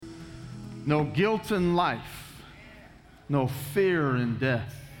no guilt in life, no fear in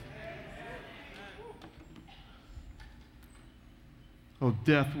death. O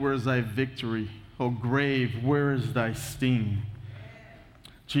death, where is thy victory? O grave, where is thy sting?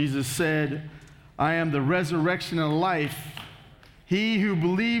 Jesus said, I am the resurrection and life. He who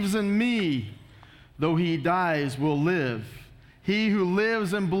believes in me, though he dies, will live. He who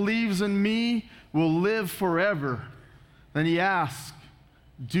lives and believes in me will live forever. Then he asked,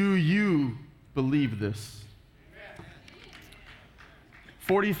 do you believe this?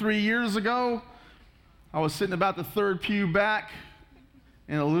 43 years ago, I was sitting about the third pew back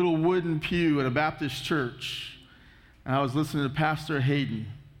in a little wooden pew at a Baptist church. And I was listening to Pastor Hayden.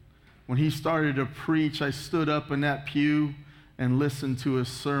 When he started to preach, I stood up in that pew and listened to his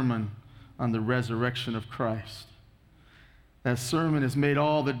sermon on the resurrection of Christ. That sermon has made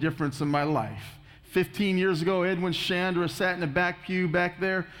all the difference in my life. 15 years ago, Edwin Chandra sat in the back pew back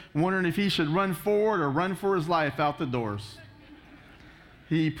there, wondering if he should run forward or run for his life out the doors.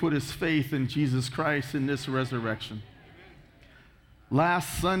 He put his faith in Jesus Christ in this resurrection.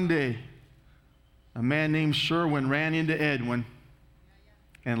 Last Sunday, a man named Sherwin ran into Edwin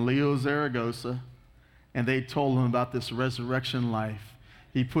and Leo Zaragoza, and they told him about this resurrection life.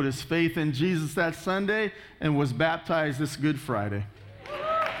 He put his faith in Jesus that Sunday and was baptized this Good Friday.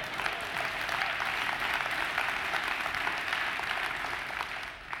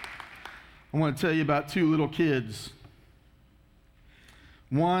 I want to tell you about two little kids.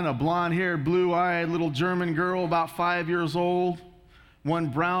 One, a blonde-haired, blue-eyed little German girl about 5 years old. One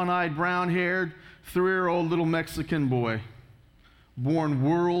brown-eyed, brown-haired, 3-year-old little Mexican boy, born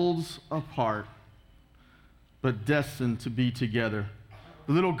worlds apart, but destined to be together.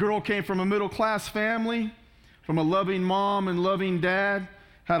 The little girl came from a middle-class family, from a loving mom and loving dad,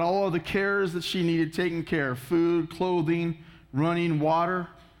 had all of the cares that she needed taken care of: food, clothing, running water,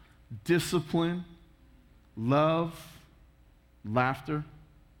 discipline, love, laughter.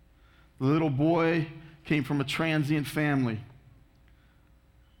 The little boy came from a transient family.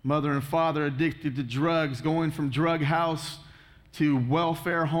 Mother and father addicted to drugs, going from drug house to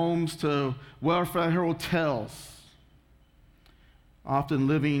welfare homes to welfare hotels, often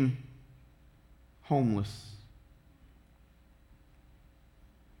living homeless.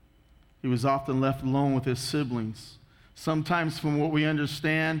 He was often left alone with his siblings. Sometimes, from what we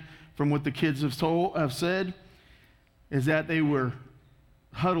understand, from what the kids have said, is that they were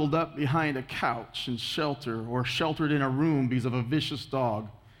huddled up behind a couch in shelter, or sheltered in a room because of a vicious dog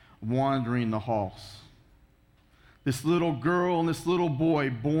wandering the halls. This little girl and this little boy,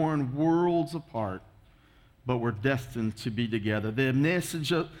 born worlds apart, but were destined to be together. The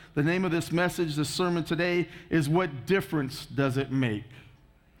name of this message, this sermon today, is What Difference Does It Make?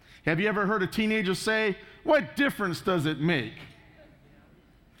 Have you ever heard a teenager say, what difference does it make?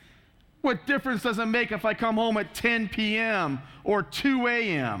 What difference does it make if I come home at 10 p.m. or 2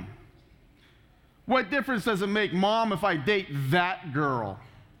 a.m.? What difference does it make, Mom, if I date that girl?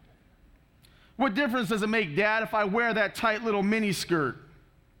 What difference does it make, Dad, if I wear that tight little mini skirt?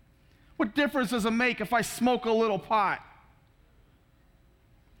 What difference does it make if I smoke a little pot?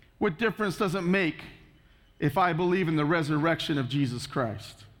 What difference does it make if I believe in the resurrection of Jesus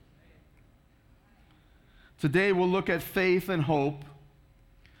Christ? Today we'll look at faith and hope,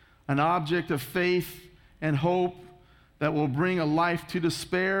 an object of faith and hope that will bring a life to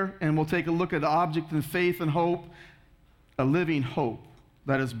despair, and we'll take a look at the object of faith and hope, a living hope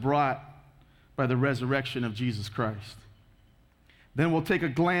that is brought by the resurrection of Jesus Christ. Then we'll take a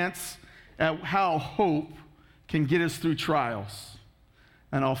glance at how hope can get us through trials.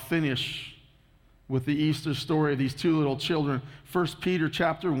 And I'll finish with the Easter story of these two little children, 1 Peter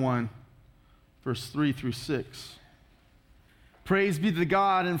chapter 1, verse 3 through 6. Praise be to the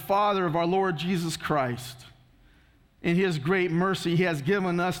God and Father of our Lord Jesus Christ. In his great mercy, he has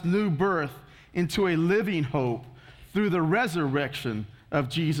given us new birth into a living hope through the resurrection of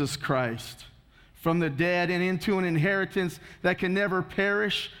Jesus Christ from the dead, and into an inheritance that can never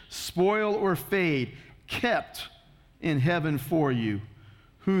perish, spoil, or fade, kept in heaven for you,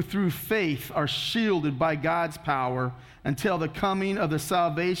 who through faith are shielded by God's power until the coming of the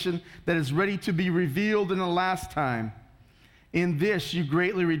salvation that is ready to be revealed in the last time. In this you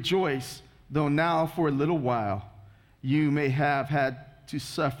greatly rejoice, though now for a little while you may have had to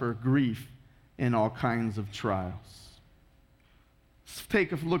suffer grief in all kinds of trials. Let's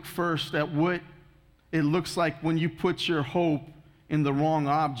take a look first at what it looks like when you put your hope in the wrong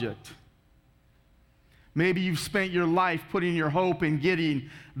object. Maybe you've spent your life putting your hope in getting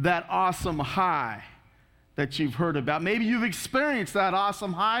that awesome high that you've heard about. Maybe you've experienced that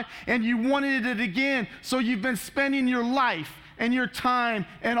awesome high and you wanted it again, so you've been spending your life and your time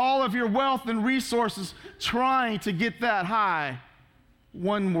and all of your wealth and resources trying to get that high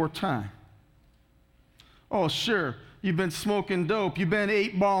one more time. Oh, sure, you've been smoking dope, you've been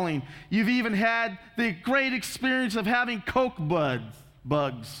 8-balling, you've even had the great experience of having coke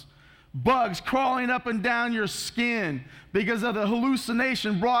bugs crawling up and down your skin because of the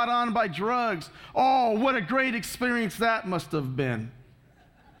hallucination brought on by drugs. Oh, what a great experience that must have been.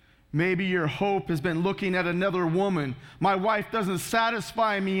 Maybe your hope has been looking at another woman. My wife doesn't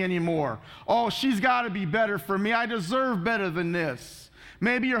satisfy me anymore. Oh, she's got to be better for me. I deserve better than this.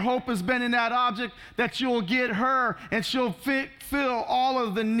 Maybe your hope has been in that object that you'll get her and she'll fill all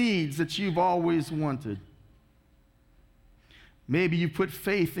of the needs that you've always wanted. Maybe you put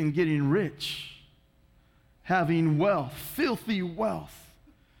faith in getting rich, having wealth, filthy wealth.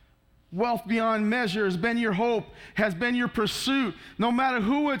 Wealth beyond measure has been your hope, has been your pursuit. No matter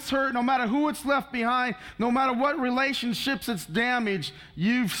who it's hurt, no matter who it's left behind, no matter what relationships it's damaged,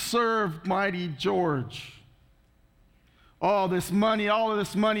 you've served mighty George. All of this money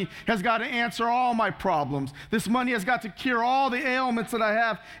has got to answer all my problems. This money has got to cure all the ailments that I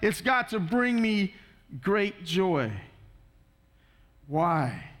have. It's got to bring me great joy.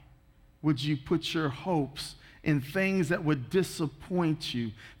 Why would you put your hopes in things that would disappoint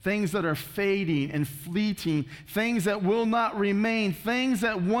you, things that are fading and fleeting, things that will not remain, things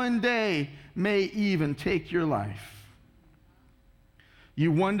that one day may even take your life?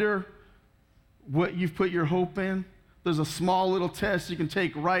 You wonder what you've put your hope in? There's a small little test you can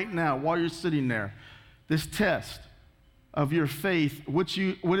take right now while you're sitting there. This test of your faith, what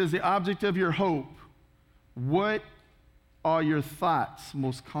is the object of your hope? What are your thoughts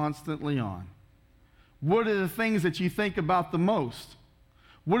most constantly on? What are the things that you think about the most?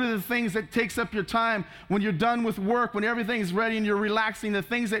 What are the things that takes up your time when you're done with work, when everything's ready and you're relaxing, the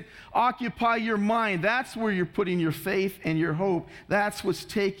things that occupy your mind? That's where you're putting your faith and your hope. That's what's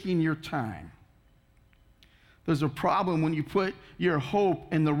taking your time. There's a problem when you put your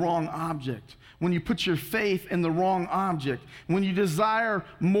hope in the wrong object, when you put your faith in the wrong object, when you desire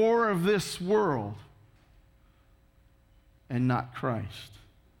more of this world and not Christ.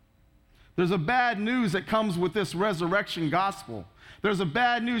 There's a bad news that comes with this resurrection gospel. There's a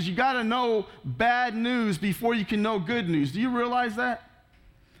bad news. You got to know bad news before you can know good news. Do you realize that?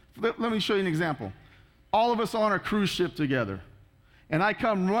 Let me show you an example. All of us on a cruise ship together. And I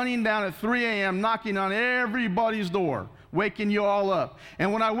come running down at 3 a.m., knocking on everybody's door, waking you all up.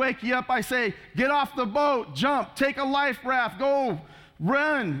 And when I wake you up, I say, get off the boat, jump, take a life raft, go,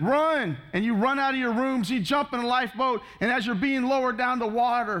 run. And you run out of your rooms, you jump in a lifeboat, and as you're being lowered down to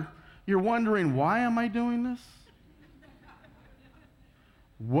water, you're wondering, why am I doing this?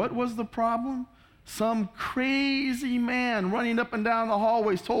 What was the problem? Some crazy man running up and down the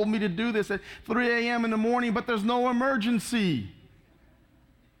hallways told me to do this at 3 a.m. in the morning, but there's no emergency.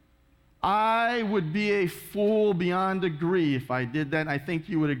 I would be a fool beyond degree if I did that, and I think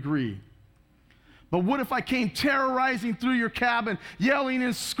you would agree. But what if I came terrorizing through your cabin, yelling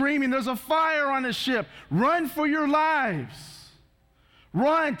and screaming, there's a fire on the ship, run for your lives.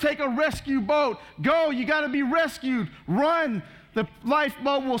 Run, take a rescue boat, go, you got to be rescued, run, the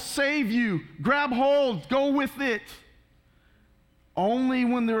lifeboat will save you, grab hold, go with it. Only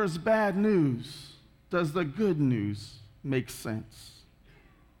when there is bad news does the good news make sense.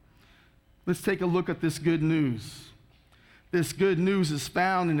 Let's take a look at this good news. This good news is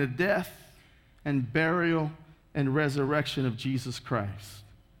found in the death and burial and resurrection of Jesus Christ.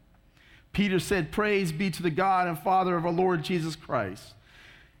 Peter said, praise be to the God and Father of our Lord Jesus Christ.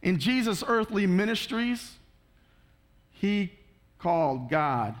 In Jesus' earthly ministries, he called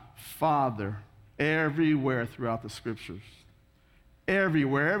God Father everywhere throughout the scriptures.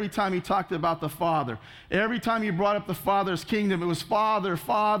 Everywhere. Every time he talked about the Father, every time he brought up the Father's kingdom, it was Father,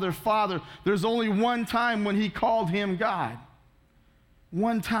 Father, Father. There's only one time when he called him God.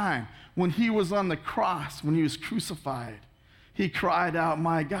 One time when he was on the cross, when he was crucified, he cried out,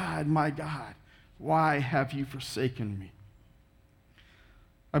 my God, why have you forsaken me?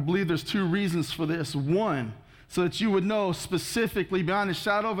 I believe there's two reasons for this. One, so that you would know specifically, beyond a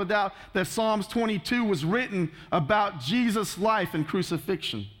shadow of a doubt, that Psalms 22 was written about Jesus' life and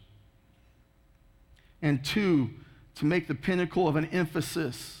crucifixion. And two, to make the pinnacle of an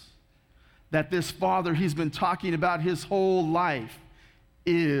emphasis that this Father he's been talking about his whole life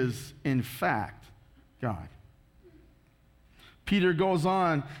is, in fact, God. Peter goes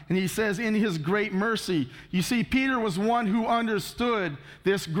on and he says, in his great mercy. You see, Peter was one who understood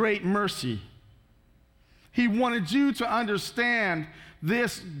this great mercy. He wanted you to understand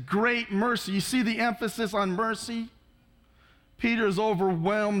this great mercy. You see the emphasis on mercy? Peter is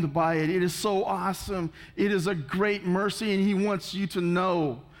overwhelmed by it. It is so awesome. It is a great mercy, and he wants you to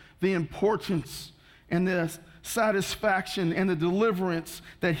know the importance and the satisfaction and the deliverance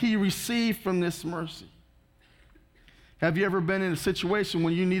that he received from this mercy. Have you ever been in a situation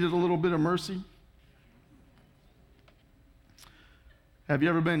when you needed a little bit of mercy? Have you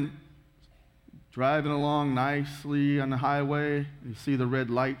ever been driving along nicely on the highway, and you see the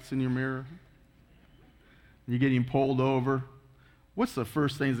red lights in your mirror? You're getting pulled over. What's the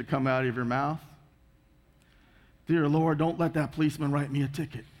first things that come out of your mouth? Dear Lord, don't let that policeman write me a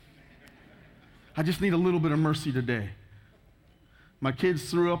ticket. I just need a little bit of mercy today. My kids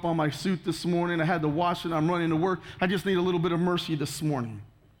threw up on my suit this morning. I had to wash it. I'm running to work. I just need a little bit of mercy this morning.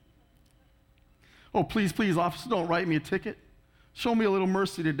 Oh, please, please, officer, don't write me a ticket. Show me a little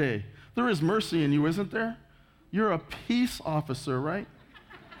mercy today. There is mercy in you, isn't there? You're a peace officer, right?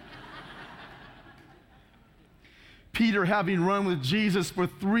 Peter, having run with Jesus for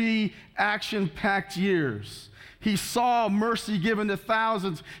 3 action-packed years, he saw mercy given to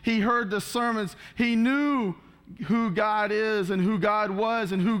thousands. He heard the sermons. He knew who God is and who God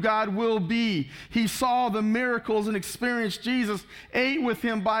was and who God will be. He saw the miracles and experienced Jesus, ate with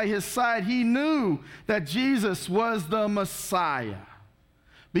him by his side. He knew that Jesus was the Messiah.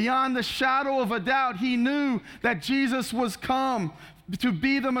 Beyond the shadow of a doubt, he knew that Jesus was come to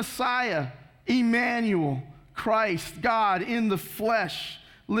be the Messiah, Emmanuel, Christ, God in the flesh,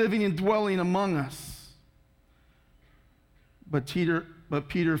 living and dwelling among us. But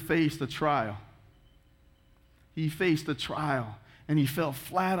Peter faced a trial. He faced a trial, and he fell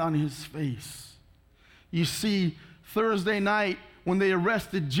flat on his face. You see, Thursday night, when they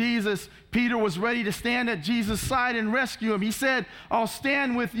arrested Jesus, Peter was ready to stand at Jesus' side and rescue him. He said, I'll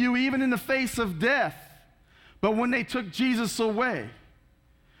stand with you even in the face of death. But when they took Jesus away,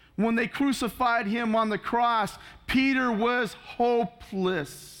 when they crucified him on the cross, Peter was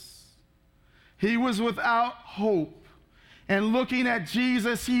hopeless. He was without hope. And looking at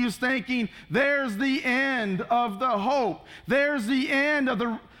Jesus, he was thinking, there's the end of the hope. There's the end of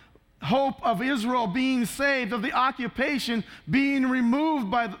the hope of Israel being saved, of the occupation being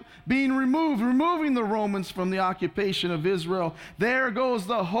removed, removing the Romans from the occupation of Israel. There goes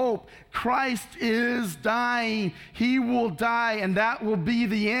the hope. Christ is dying. He will die, and that will be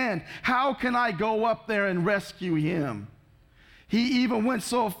the end. How can I go up there and rescue him? He even went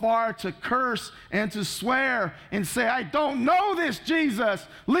so far to curse and to swear and say, I don't know this Jesus.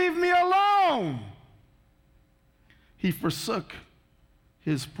 Leave me alone. He forsook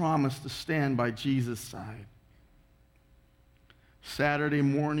his promise to stand by Jesus' side. Saturday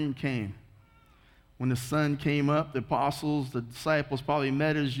morning came. When the sun came up, the apostles, the disciples probably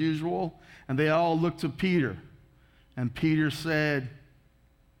met as usual, and they all looked to Peter. And Peter said,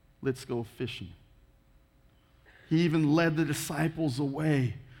 let's go fishing. He even led the disciples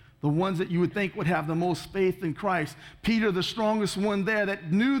away, the ones that you would think would have the most faith in Christ. Peter, the strongest one there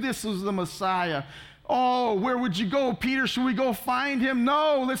that knew this was the Messiah. Oh, where would you go, Peter? Should we go find him?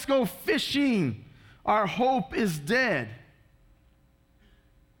 No, let's go fishing. Our hope is dead.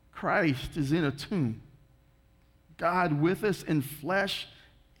 Christ is in a tomb. God with us in flesh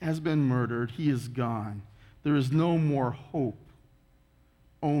has been murdered. He is gone. There is no more hope,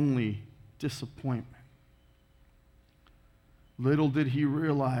 only disappointment. Little did he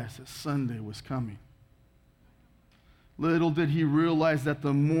realize that Sunday was coming. Little did he realize that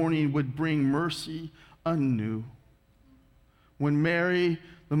the morning would bring mercy anew. When Mary,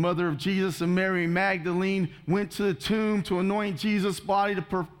 the mother of Jesus, and Mary Magdalene went to the tomb to anoint Jesus' body, to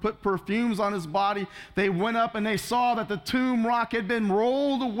put perfumes on his body, they went up and they saw that the tomb rock had been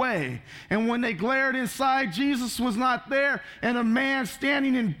rolled away. And when they glared inside, Jesus was not there, and a man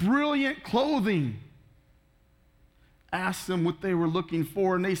standing in brilliant clothing asked them what they were looking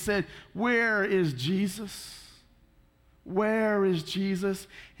for, and they said, where is Jesus? Where is Jesus?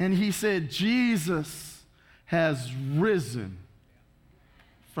 And he said, Jesus has risen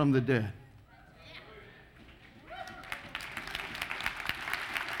from the dead.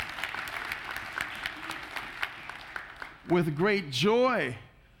 With great joy,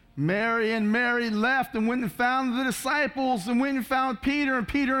 Mary left and went and found the disciples and went and found Peter, and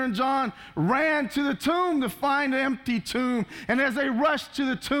Peter and John ran to the tomb to find an empty tomb. And as they rushed to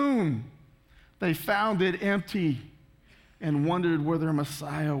the tomb, they found it empty and wondered where their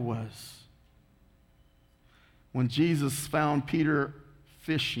Messiah was. When Jesus found Peter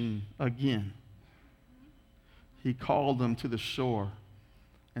fishing again, he called him to the shore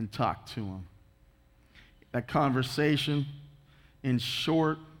and talked to him. That conversation, in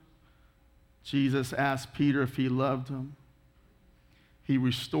short, Jesus asked Peter if he loved him. He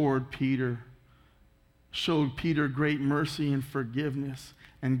restored Peter showed Peter great mercy and forgiveness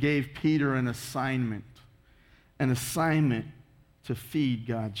and gave Peter an assignment to feed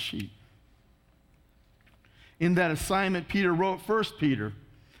God's sheep. In that assignment, Peter wrote 1 Peter.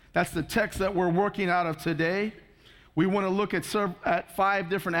 That's the text that we're working out of today. We want to look at 5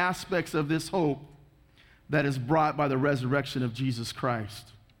 different aspects of this hope that is brought by the resurrection of Jesus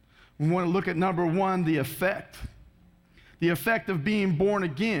Christ. We want to look at number 1, the effect. The effect of being born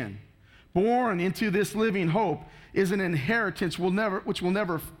again. Born into this living hope is an inheritance which will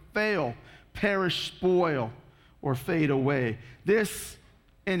never fail, perish, spoil, or fade away. This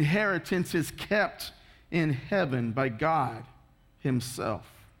inheritance is kept in heaven by God himself.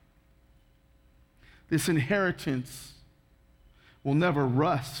 This inheritance will never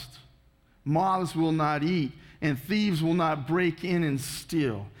rust. Moths will not eat, and thieves will not break in and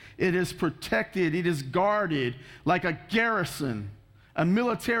steal. It is protected, it is guarded like a garrison, a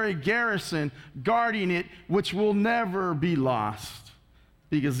military garrison guarding it, which will never be lost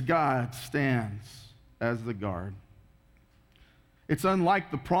because God stands as the guard. It's unlike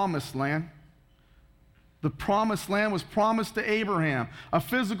the promised land. The promised land was promised to Abraham, a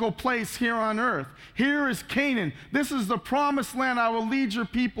physical place here on earth. Here is Canaan. This is the promised land I will lead your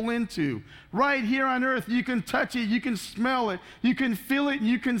people into. Right here on earth, you can touch it, you can smell it, you can feel it, and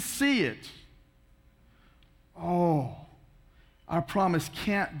you can see it. Oh, our promise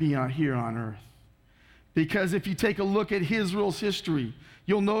can't be here on earth. Because if you take a look at Israel's history,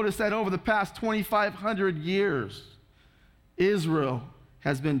 you'll notice that over the past 2,500 years, Israel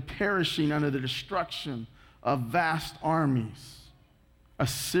has been perishing under the destruction of vast armies.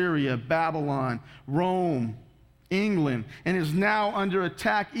 Assyria, Babylon, Rome, England, and is now under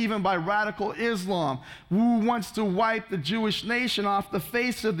attack even by radical Islam, who wants to wipe the Jewish nation off the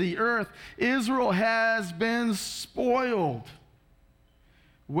face of the earth. Israel has been spoiled.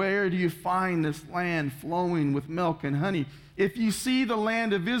 Where do you find this land flowing with milk and honey? If you see the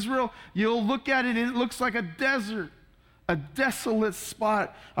land of Israel, you'll look at it and it looks like a desert. A desolate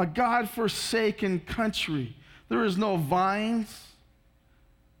spot, a God-forsaken country. There is no vines,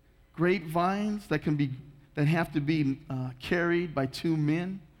 grapevines that have to be carried by 2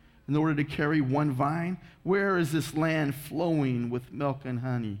 men in order to carry 1 vine. Where is this land flowing with milk and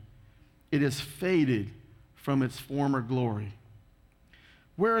honey? It is faded from its former glory.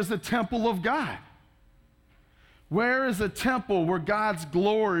 Where is the temple of God? Where is the temple where God's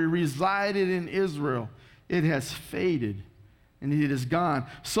glory resided in Israel? It has faded and it is gone.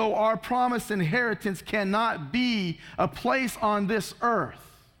 So our promised inheritance cannot be a place on this earth.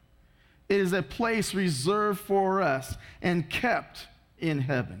 It is a place reserved for us and kept in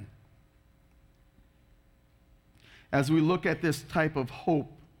heaven. As we look at this type of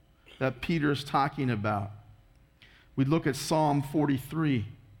hope that Peter is talking about, we look at Psalm 43.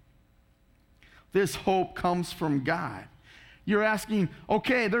 This hope comes from God. You're asking,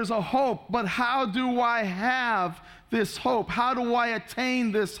 okay, there's a hope, but how do I have this hope? How do I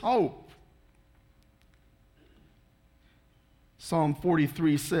attain this hope? Psalm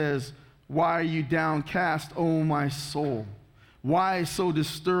 43 says, "Why are you downcast, O my soul? Why so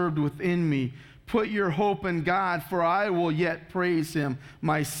disturbed within me? Put your hope in God, for I will yet praise him,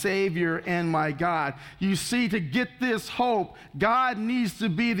 my Savior and my God." You see, to get this hope, God needs to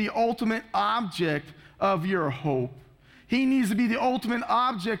be the ultimate object of your hope. He needs to be the ultimate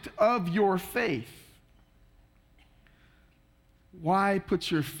object of your faith. Why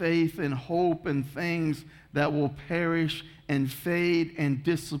put your faith and hope in things that will perish and fade and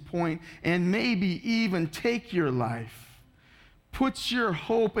disappoint and maybe even take your life? Put your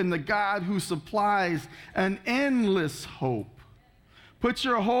hope in the God who supplies an endless hope. Put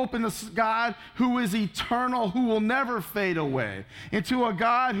your hope in the God who is eternal, who will never fade away, into a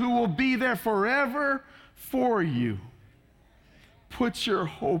God who will be there forever for you. Put your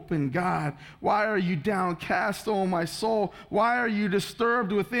hope in God. Why are you downcast, O my soul? Why are you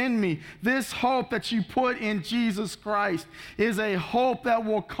disturbed within me? This hope that you put in Jesus Christ is a hope that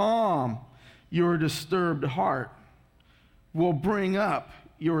will calm your disturbed heart, will bring up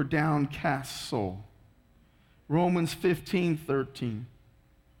your downcast soul. Romans 15:13.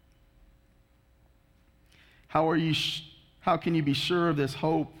 How can you be sure of this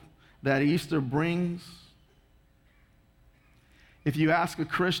hope that Easter brings? If you ask a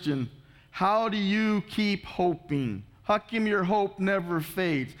Christian, how do you keep hoping? How come your hope never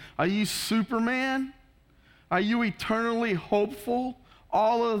fades? Are you Superman? Are you eternally hopeful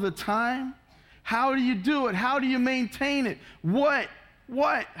all of the time? How do you do it? How do you maintain it? What?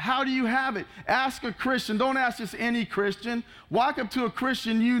 How do you have it? Ask a Christian. Don't ask just any Christian. Walk up to a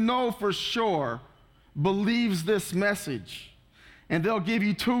Christian you know for sure believes this message, and they'll give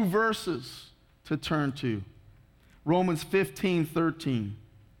you 2 verses to turn to. Romans 15:13.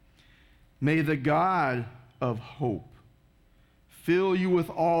 May the God of hope fill you with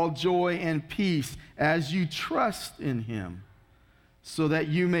all joy and peace as you trust in him, so that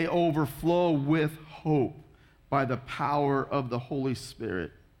you may overflow with hope by the power of the Holy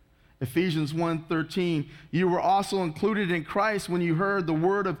Spirit. Ephesians 1:13, you were also included in Christ when you heard the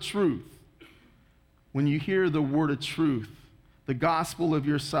word of truth. When you hear the word of truth, the gospel of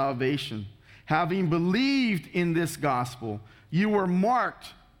your salvation, having believed in this gospel, you were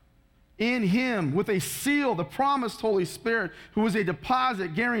marked in him with a seal, the promised Holy Spirit, who is a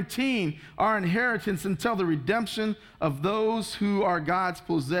deposit guaranteeing our inheritance until the redemption of those who are God's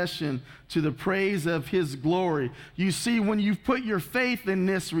possession, to the praise of his glory. You see, when you've put your faith in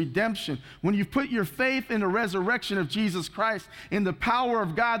this redemption, when you've put your faith in the resurrection of Jesus Christ, in the power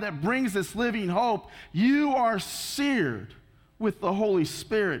of God that brings this living hope, you are seared with the Holy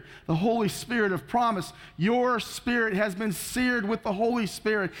Spirit of promise. Your spirit has been seared with the Holy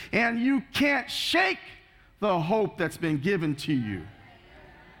Spirit, and you can't shake the hope that's been given to you.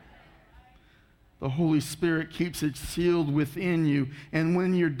 The Holy Spirit keeps it sealed within you, and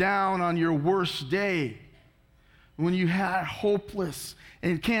when you're down on your worst day, when you are hopeless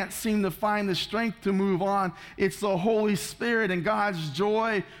and can't seem to find the strength to move on, it's the Holy Spirit and God's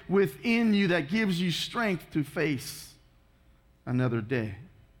joy within you that gives you strength to face another day.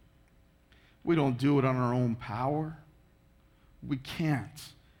 We don't do it on our own power. We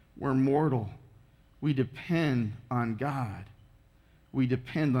can't. We're mortal. We depend on God. We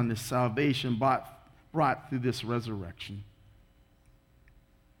depend on the salvation brought through this resurrection.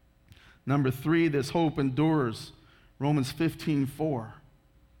 Number 3, this hope endures. Romans 15:4.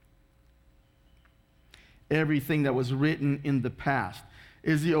 Everything that was written in the past.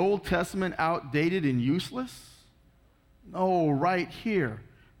 Is the Old Testament outdated and useless? No, right here.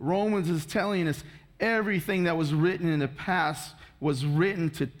 Romans is telling us everything that was written in the past was written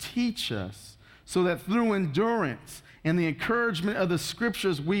to teach us, so that through endurance and the encouragement of the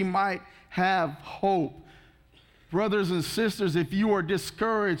scriptures we might have hope. Brothers and sisters, if you are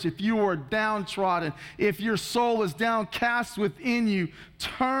discouraged, if you are downtrodden, if your soul is downcast within you,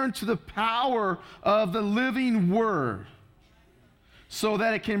 turn to the power of the living word, so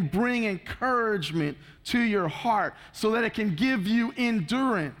that it can bring encouragement to your heart, so that it can give you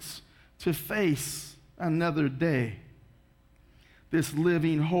endurance to face another day. This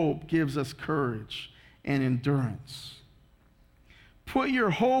living hope gives us courage and endurance. Put your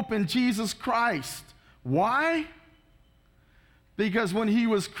hope in Jesus Christ. Why? Because when he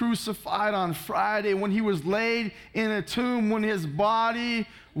was crucified on Friday, when he was laid in a tomb, when his body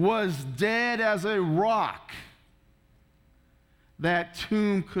was dead as a rock, that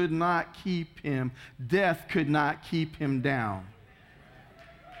tomb could not keep him. Death could not keep him down.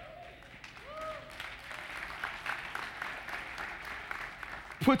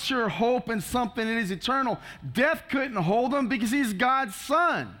 Put your hope in something that is eternal. Death couldn't hold him because he's God's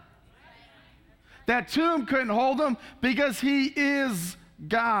son. That tomb couldn't hold him because he is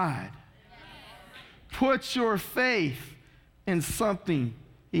God. Put your faith in something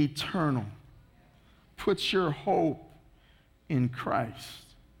eternal. Put your hope in Christ.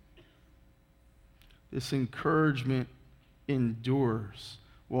 This encouragement endures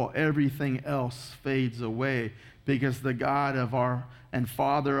while everything else fades away, because the God of our and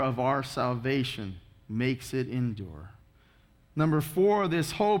Father of our salvation makes it endure. Number 4,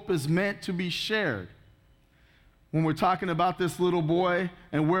 this hope is meant to be shared. When we're talking about this little boy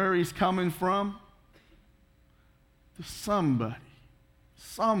and where he's coming from, somebody,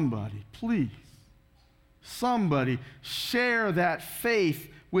 please, somebody share that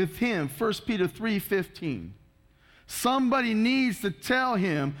faith with him. 1 Peter 3:15. Somebody needs to tell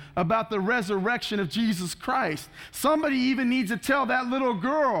him about the resurrection of Jesus Christ. Somebody even needs to tell that little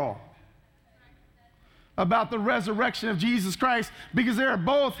girl about the resurrection of Jesus Christ, because they are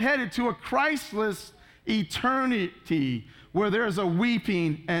both headed to a Christless eternity where there's a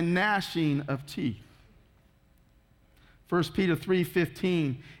weeping and gnashing of teeth. 1 Peter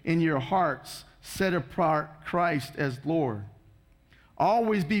 3:15, in your hearts set apart Christ as Lord.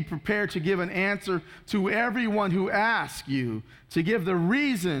 Always be prepared to give an answer to everyone who asks you, to give the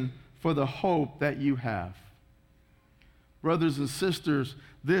reason for the hope that you have. Brothers and sisters,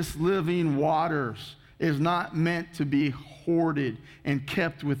 this living waters is not meant to be hoarded and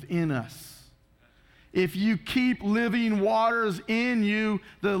kept within us. If you keep living waters in you,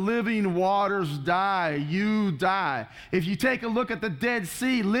 the living waters die. You die. If you take a look at the Dead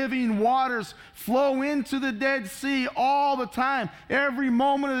Sea, living waters flow into the Dead Sea all the time, every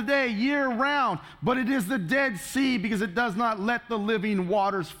moment of the day, year round. But it is the Dead Sea because it does not let the living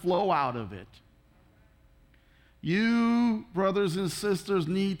waters flow out of it. You, brothers and sisters,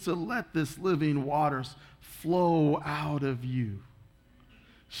 need to let this living waters flow out of you.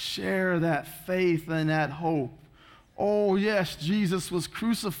 Share that faith and that hope. Oh, yes, Jesus was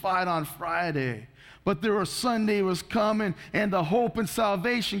crucified on Friday, but there was Sunday was coming, and the hope and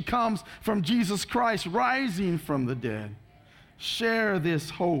salvation comes from Jesus Christ rising from the dead. Share this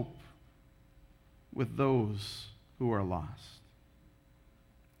hope with those who are lost.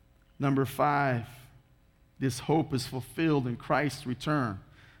 Number 5, this hope is fulfilled in Christ's return.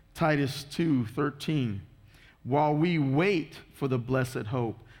 Titus 2:13. While we wait for the blessed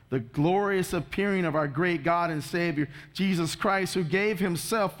hope, the glorious appearing of our great God and Savior, Jesus Christ, who gave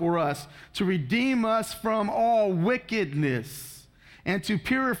himself for us to redeem us from all wickedness and to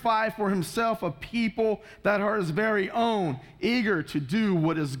purify for himself a people that are his very own, eager to do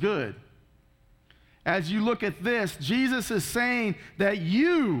what is good. As you look at this, Jesus is saying that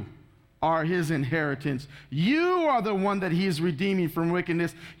you are his inheritance. You are the one that he is redeeming from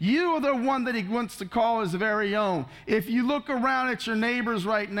wickedness. You are the one that he wants to call his very own. If you look around at your neighbors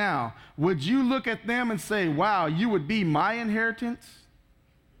right now, would you look at them and say, wow, you would be my inheritance?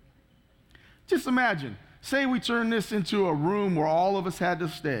 Just imagine, say we turn this into a room where all of us had to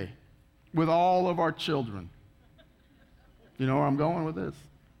stay with all of our children. You know where I'm going with this?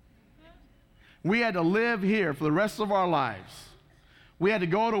 We had to live here for the rest of our lives. We had to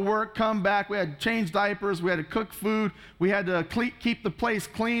go to work, come back. We had to change diapers. We had to cook food. We had to keep the place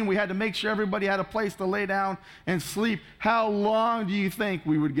clean. We had to make sure everybody had a place to lay down and sleep. How long do you think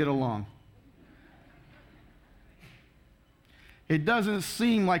we would get along? It doesn't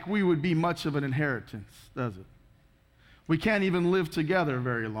seem like we would be much of an inheritance, does it? We can't even live together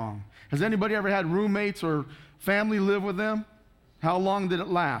very long. Has anybody ever had roommates or family live with them? How long did it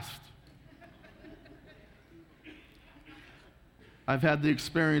last? I've had the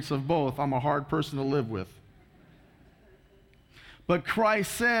experience of both. I'm a hard person to live with. But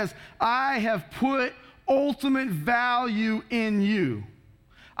Christ says, I have put ultimate value in you.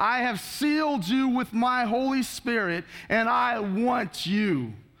 I have sealed you with my Holy Spirit, and I want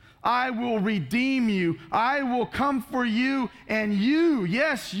you. I will redeem you. I will come for you, and you,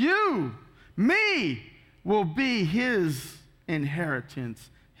 yes, you, me, will be his inheritance,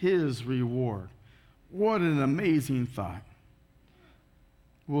 his reward. What an amazing thought.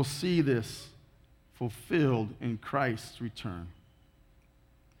 We'll see this fulfilled in Christ's return.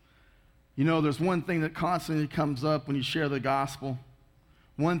 You know, there's one thing that constantly comes up when you share the gospel.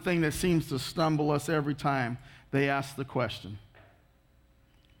 One thing that seems to stumble us every time they ask the question,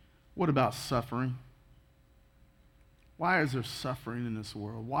 what about suffering? Why is there suffering in this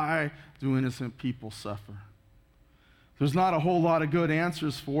world? Why do innocent people suffer? There's not a whole lot of good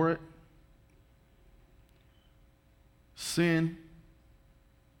answers for it. Sin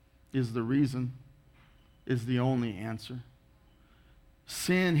is the reason, is the only answer.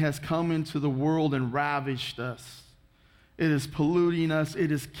 Sin has come into the world and ravished us. It is polluting us.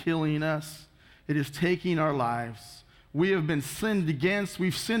 It is killing us. It is taking our lives. We have been sinned against.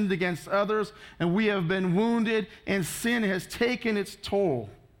 We've sinned against others, and we have been wounded, and sin has taken its toll.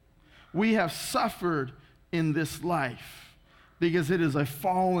 We have suffered in this life because it is a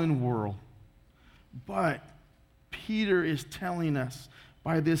fallen world. But Peter is telling us,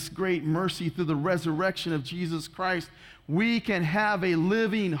 by this great mercy through the resurrection of Jesus Christ, we can have a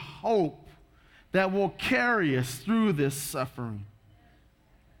living hope that will carry us through this suffering.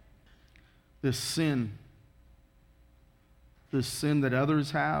 This sin that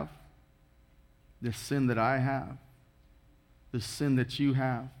others have, this sin that I have, this sin that you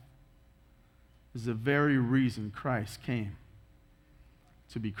have, is the very reason Christ came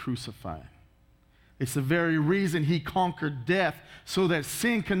to be crucified. It's the very reason he conquered death, so that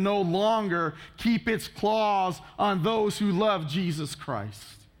sin can no longer keep its claws on those who love Jesus Christ.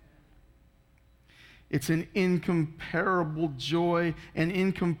 It's an incomparable joy, an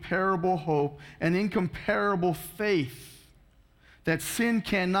incomparable hope, an incomparable faith that sin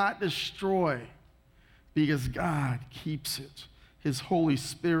cannot destroy because God keeps it. His Holy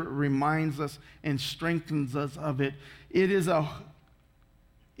Spirit reminds us and strengthens us of it. It is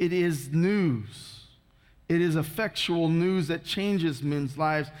news. It is effectual news that changes men's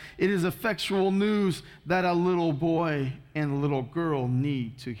lives. It is effectual news that a little boy and a little girl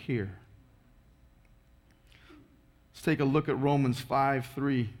need to hear. Let's take a look at Romans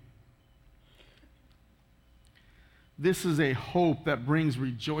 5:3. This is a hope that brings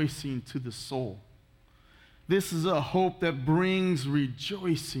rejoicing to the soul. This is a hope that brings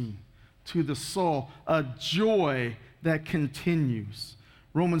rejoicing to the soul, a joy that continues.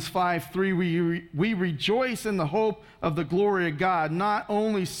 Romans 5:3, we rejoice in the hope of the glory of God. Not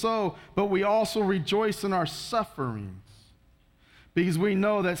only so, but we also rejoice in our sufferings, because we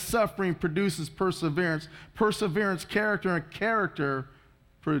know that suffering produces perseverance. Perseverance, character, and character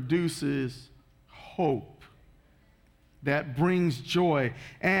produces hope that brings joy.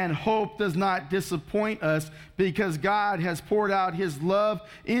 And hope does not disappoint us, because God has poured out his love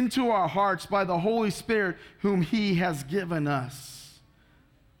into our hearts by the Holy Spirit whom he has given us.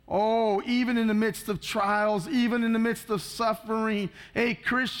 Oh, even in the midst of trials, even in the midst of suffering, a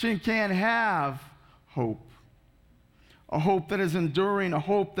Christian can have hope. A hope that is enduring, a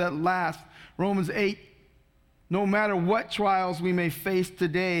hope that lasts. Romans 8, no matter what trials we may face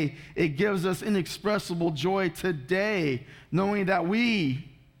today, it gives us inexpressible joy today, knowing that we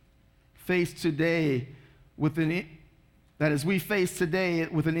face today with an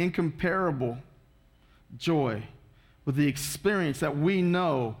incomparable joy, with the experience that we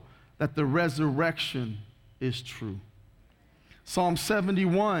know that the resurrection is true. Psalm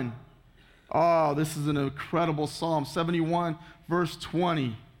 71. Oh, this is an incredible Psalm. 71, verse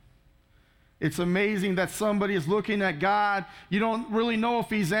 20. It's amazing that somebody is looking at God. You don't really know if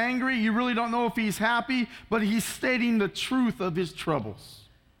he's angry. You really don't know if he's happy, but he's stating the truth of his troubles.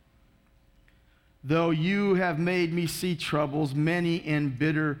 Though you have made me see troubles, many and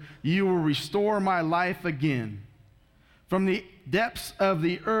bitter, you will restore my life again. From the depths of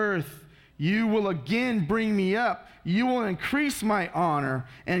the earth, you will again bring me up. You will increase my honor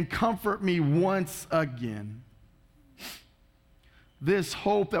and comfort me once again. This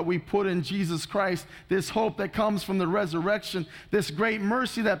hope that we put in Jesus Christ, this hope that comes from the resurrection, this great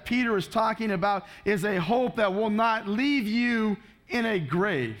mercy that Peter is talking about, is a hope that will not leave you in a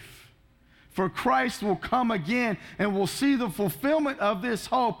grave. For Christ will come again, and we'll see the fulfillment of this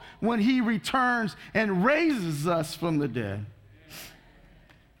hope when he returns and raises us from the dead.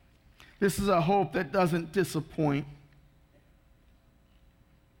 This is a hope that doesn't disappoint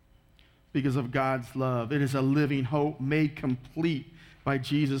because of God's love. It is a living hope made complete by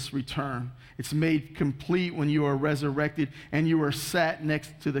Jesus' return. It's made complete when you are resurrected and you are sat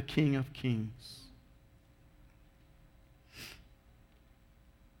next to the King of Kings.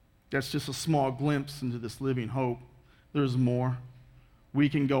 That's just a small glimpse into this living hope. There's more. We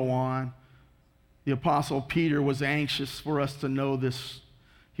can go on. The Apostle Peter was anxious for us to know this.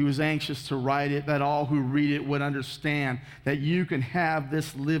 He was anxious to write it, that all who read it would understand that you can have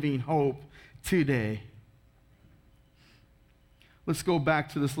this living hope today. Let's go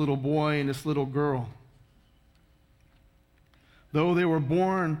back to this little boy and this little girl. Though they were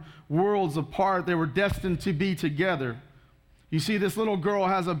born worlds apart, they were destined to be together. You see, this little girl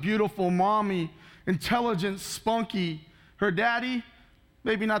has a beautiful mommy, intelligent, spunky. Her daddy,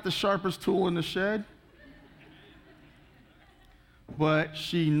 maybe not the sharpest tool in the shed, but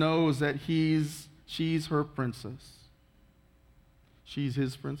she knows that she's her princess. She's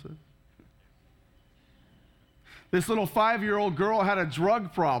his princess. This little 5-year-old girl had a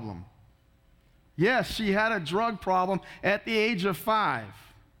drug problem. Yes, she had a drug problem at the age of 5.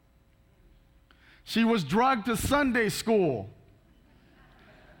 She was drugged to Sunday school.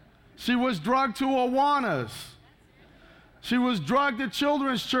 She was drugged to Awanas. She was drugged to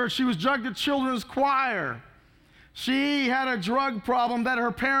children's church. She was drugged to children's choir. She had a drug problem that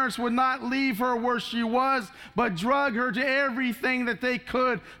her parents would not leave her where she was, but drug her to everything that they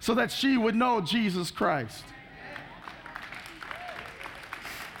could so that she would know Jesus Christ.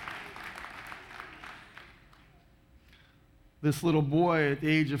 This little boy at the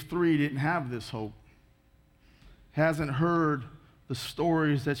age of 3 didn't have this hope. Hasn't heard the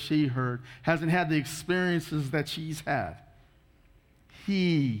stories that she heard. Hasn't had the experiences that she's had.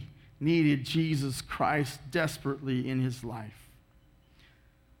 He needed Jesus Christ desperately in his life.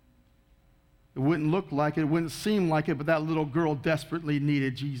 It wouldn't look like it, it wouldn't seem like it, but that little girl desperately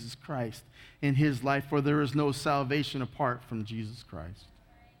needed Jesus Christ in his life, for there is no salvation apart from Jesus Christ.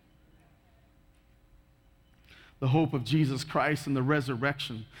 The hope of Jesus Christ and the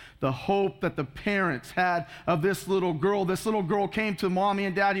resurrection. The hope that the parents had of this little girl. This little girl came to Mommy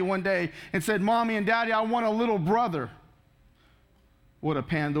and Daddy one day and said, Mommy and Daddy, I want a little brother. What a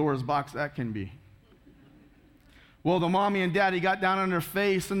Pandora's box that can be. Well, the Mommy and Daddy got down on their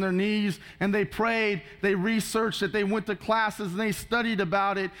face and their knees, and they prayed, they researched it, they went to classes, and they studied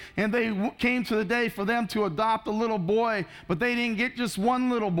about it, and they came to the day for them to adopt a little boy, but they didn't get just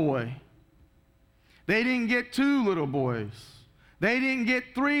one little boy. They didn't get 2 little boys. They didn't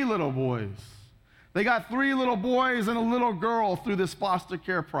get 3 little boys. They got 3 little boys and a little girl through this foster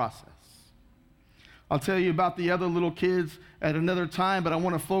care process. I'll tell you about the other little kids at another time, but I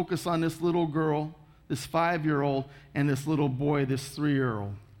want to focus on this little girl, this 5-year-old, and this little boy, this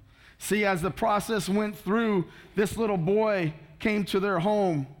 3-year-old. See, as the process went through, this little boy came to their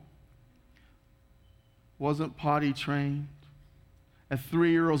home, wasn't potty trained, at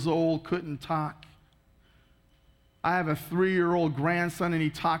 3 years old, couldn't talk. I have a 3-year-old grandson, and he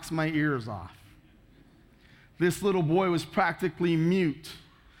talks my ears off. This little boy was practically mute,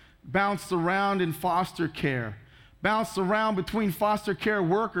 bounced around in foster care, bounced around between foster care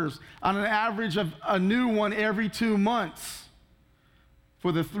workers on an average of a new one every 2 months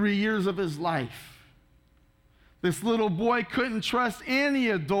for the 3 years of his life. This little boy couldn't trust any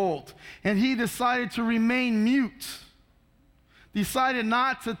adult, and he decided to remain mute. Decided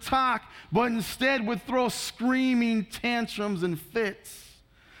not to talk, but instead would throw screaming tantrums and fits.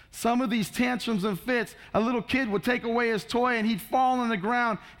 Some of these tantrums and fits, a little kid would take away his toy and he'd fall on the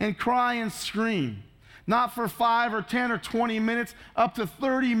ground and cry and scream. Not for 5 or 10 or 20 minutes, up to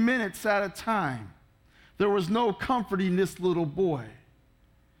 30 minutes at a time. There was no comforting this little boy.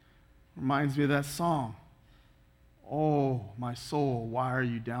 Reminds me of that song. Oh, my soul, why are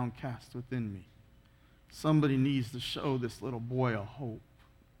you downcast within me? Somebody needs to show this little boy a hope.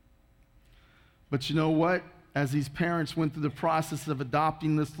 But you know what? As these parents went through the process of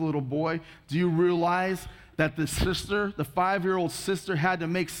adopting this little boy, do you realize that the sister, the 5-year-old sister, had to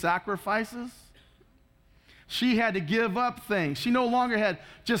make sacrifices? She had to give up things. She no longer had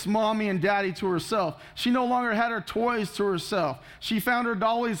just mommy and daddy to herself. She no longer had her toys to herself. She found her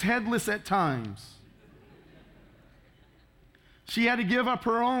dollies headless at times. She had to give up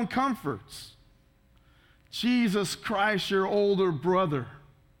her own comforts. Jesus Christ, your older brother,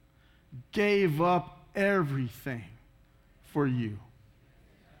 gave up everything for you.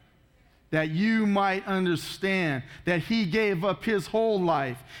 That you might understand that he gave up his whole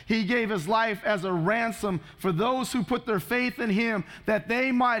life. He gave his life as a ransom for those who put their faith in him, that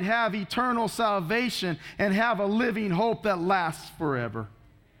they might have eternal salvation and have a living hope that lasts forever.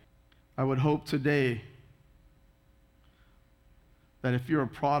 I would hope today that if you're a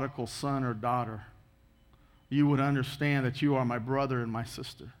prodigal son or daughter, you would understand that you are my brother and my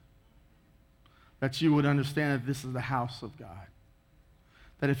sister. That you would understand that this is the house of God.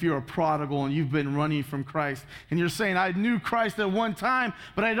 That if you're a prodigal and you've been running from Christ, and you're saying, I knew Christ at one time,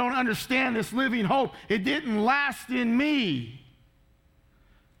 but I don't understand this living hope. It didn't last in me.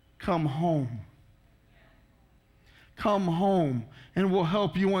 Come home. Come home, and we'll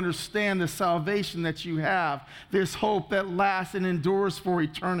help you understand the salvation that you have, this hope that lasts and endures for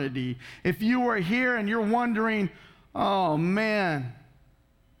eternity. If you are here and you're wondering, oh man,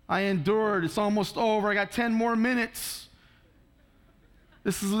 I endured, it's almost over, I got 10 more minutes.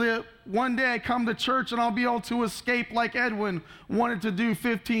 This is it. One day I come to church and I'll be able to escape like Edwin wanted to do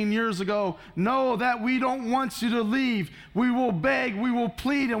 15 years ago. Know that we don't want you to leave. We will beg, we will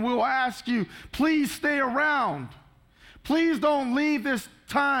plead, and we will ask you, please stay around. Please don't leave this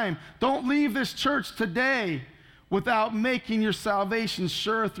time. Don't leave this church today without making your salvation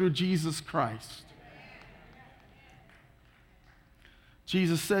sure through Jesus Christ.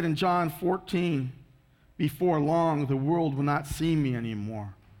 Jesus said in John 14, before long, the world will not see me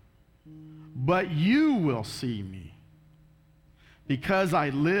anymore, but you will see me. Because I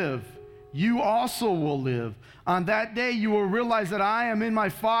live, you also will live. On that day, you will realize that I am in my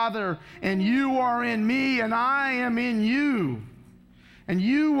Father, and you are in me, and I am in you. And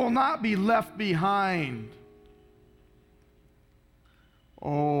you will not be left behind.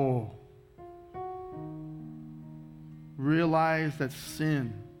 Oh, realize that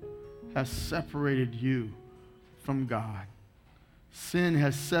sin has separated you from God. Sin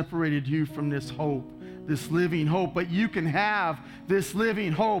has separated you from this hope, this living hope. But you can have this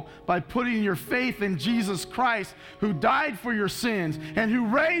living hope by putting your faith in Jesus Christ, who died for your sins and who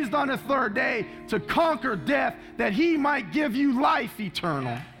raised on the third day to conquer death, that he might give you life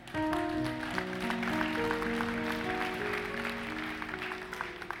eternal.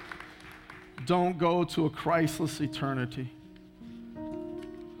 Don't go to a Christless eternity.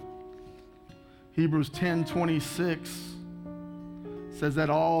 Hebrews 10:26 says that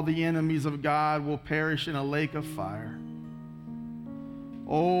all the enemies of God will perish in a lake of fire.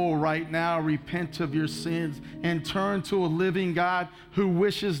 Oh, right now, repent of your sins and turn to a living God who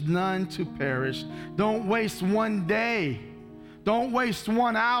wishes none to perish. Don't waste one day. Don't waste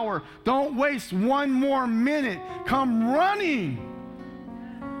 1 hour. Don't waste one more minute. Come running.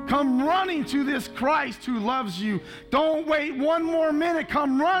 Come running to this Christ who loves you. Don't wait one more minute.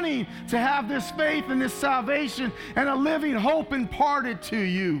 Come running to have this faith and this salvation and a living hope imparted to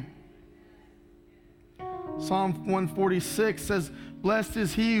you. Psalm 146 says, blessed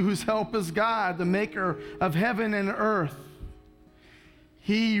is he whose help is God, the maker of heaven and earth.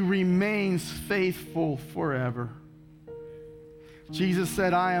 He remains faithful forever. Jesus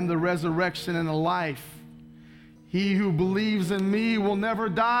said, I am the resurrection and the life. He who believes in me will never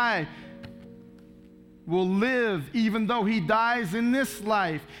die, will live even though he dies in this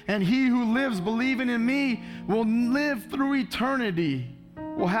life. And he who lives believing in me will live through eternity,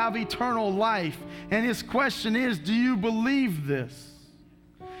 will have eternal life. And his question is, do you believe this?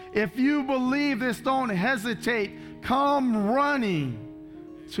 If you believe this, don't hesitate. Come running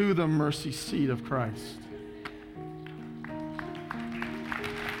to the mercy seat of Christ.